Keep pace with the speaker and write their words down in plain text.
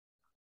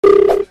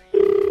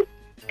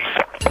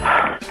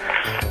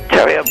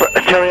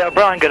Terry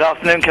O'Brien, good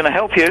afternoon. Can I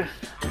help you?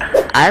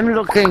 I'm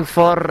looking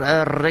for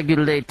a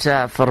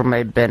regulator for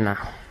my banner.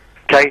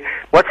 Okay.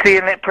 What's the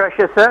inlet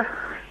pressure, sir?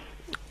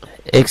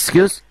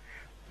 Excuse?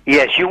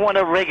 Yes, you want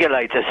a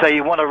regulator. So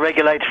you want a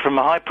regulator from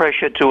a high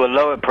pressure to a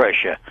lower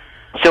pressure.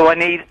 So I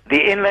need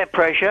the inlet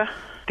pressure,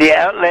 the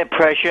outlet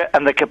pressure,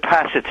 and the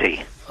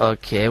capacity.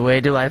 Okay,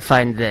 where do I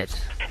find that?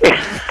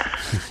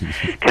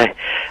 Okay.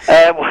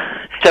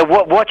 So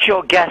what's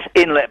your gas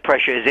inlet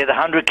pressure? Is it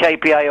 100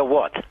 kPa or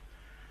what?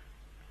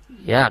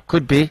 Yeah,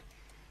 could be.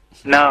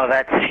 No,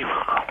 that's...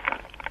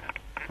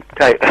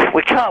 Okay,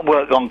 we can't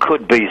work on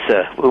could be,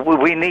 sir.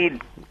 We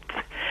need...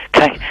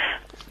 Okay.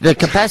 The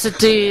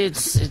capacity,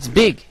 it's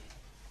big.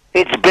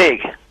 It's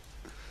big.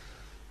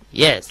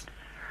 Yes.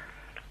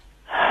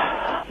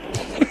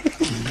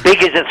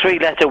 Big is a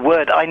three-letter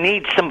word. I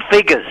need some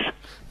figures.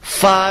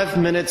 5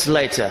 minutes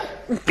later.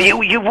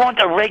 You want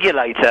a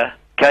regulator,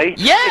 okay?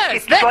 Yes,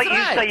 it's that's like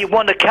right. You say you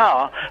want a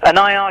car, and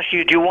I ask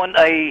you, do you want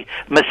a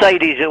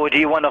Mercedes or do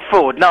you want a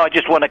Ford? No, I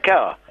just want a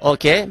car.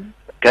 Okay.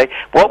 Okay.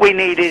 What we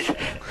need is,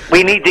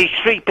 we need these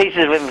three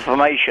pieces of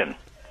information.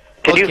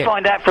 Can you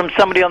find out from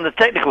somebody on the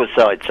technical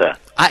side, sir?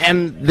 I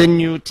am the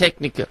new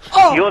technical.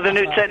 Oh. You're the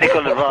new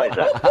technical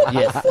advisor.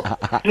 Yes.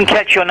 Didn't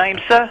catch your name,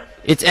 sir?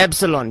 It's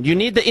epsilon. You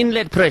need the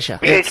inlet pressure.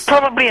 It's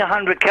probably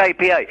 100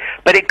 kPa,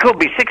 but it could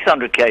be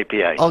 600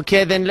 kPa.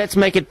 Okay, then let's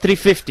make it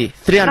 350.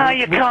 300. No,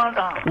 you can't.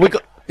 We go.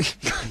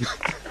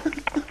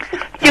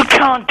 You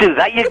can't do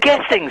that. You're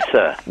guessing,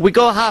 sir. We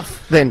go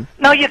half then.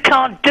 No, you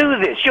can't do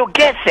this. You're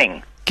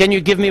guessing. Can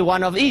you give me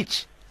one of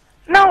each?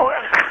 No.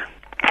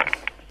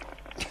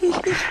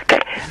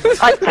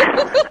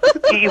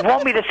 You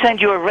want me to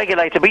send you a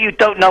regulator, but you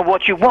don't know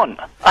what you want.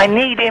 I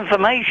need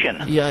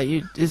information. Yeah,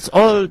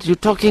 you're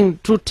talking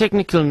too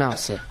technical now,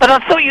 sir. But I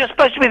thought you were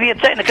supposed to be the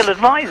technical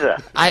advisor.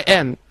 I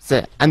am,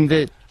 sir.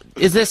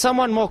 Is there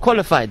someone more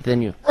qualified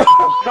than you?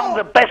 I'm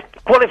the best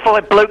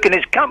qualified bloke in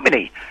his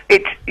company.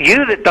 It's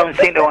you that don't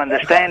seem to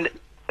understand,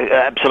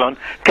 Epsilon.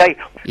 Okay,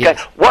 Yes.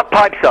 What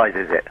pipe size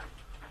is it?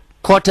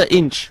 1/4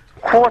 inch.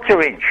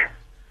 1/4 inch.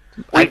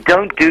 We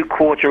don't do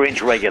 1/4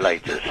 inch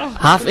regulators.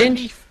 Half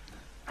inch?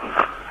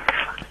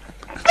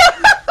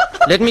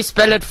 Let me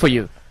spell it for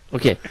you.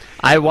 Okay.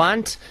 I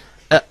want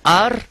a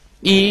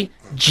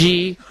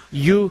regulator.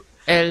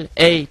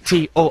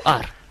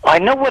 I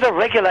know what a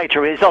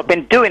regulator is. I've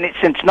been doing it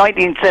since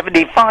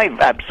 1975,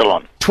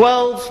 Epsilon.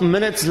 12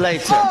 minutes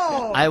later.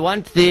 I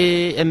want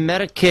the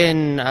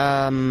American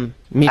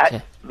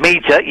meter.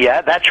 Meter,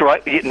 yeah, that's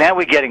right. Now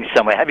we're getting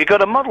somewhere. Have you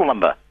got a model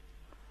number?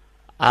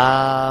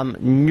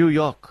 New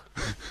York.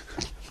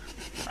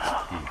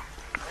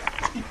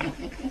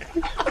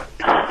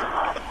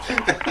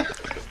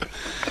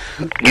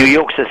 New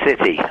York's a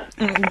city.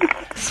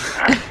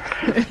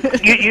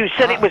 You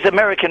said it was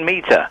American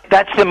Meter.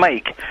 That's the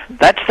make.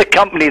 That's the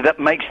company that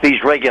makes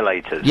these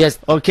regulators. Yes,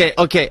 okay.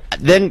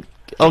 Then,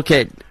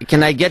 okay,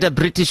 can I get a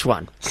British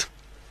one?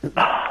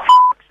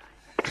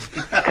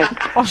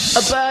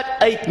 About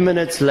 8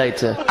 minutes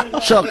later.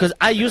 Sure, because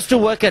I used to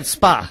work at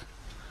Spa.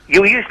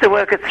 You used to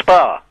work at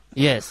Spa?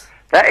 Yes.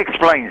 That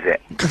explains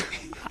it.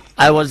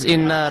 I was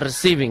in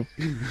receiving.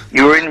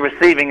 You were in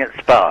receiving at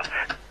Spa.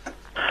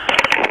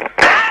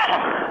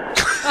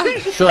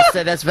 Sure,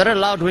 sir, that's very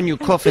loud when you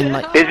cough in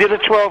my... Is it a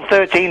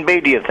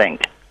 1213B, do you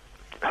think?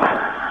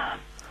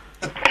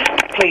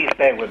 Please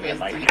bear with me,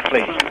 mate,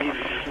 please.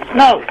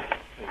 No.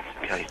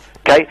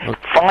 Okay,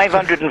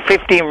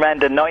 515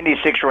 rand and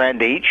 96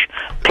 rand each,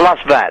 plus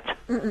VAT.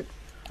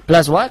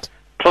 Plus what?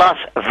 Plus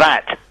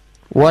VAT.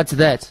 What's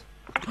that?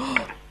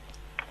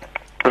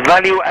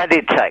 Value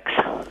added tax.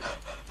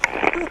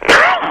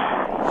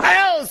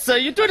 Hell, sir,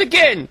 you do it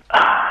again.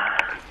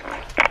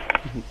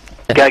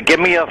 Okay, give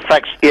me your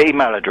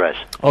email address.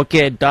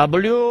 Okay,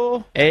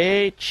 WHACK.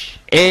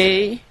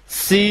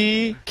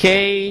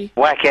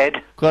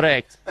 Whackhead.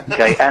 Correct.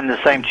 Okay, and the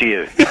same to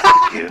you.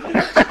 You.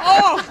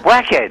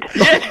 Whackhead.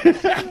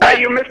 Are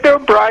you Mr.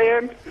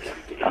 O'Brien?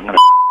 I'm gonna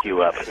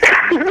you up.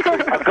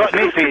 I've got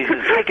news for you,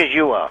 as thick as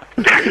you are.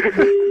 There you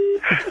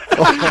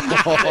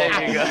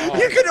go.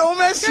 You can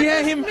almost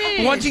hear him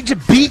wanting to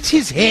beat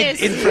his head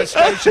in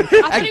frustration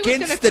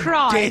against the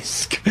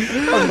desk.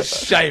 Oh,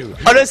 shame.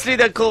 Honestly,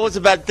 that call was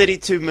about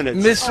 32 minutes.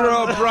 Mr.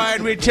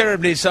 O'Brien, we're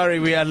terribly sorry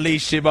we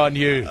unleashed him on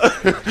you.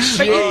 But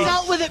you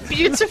dealt with it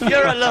beautifully.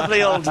 You're a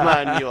lovely old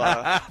man, you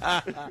are.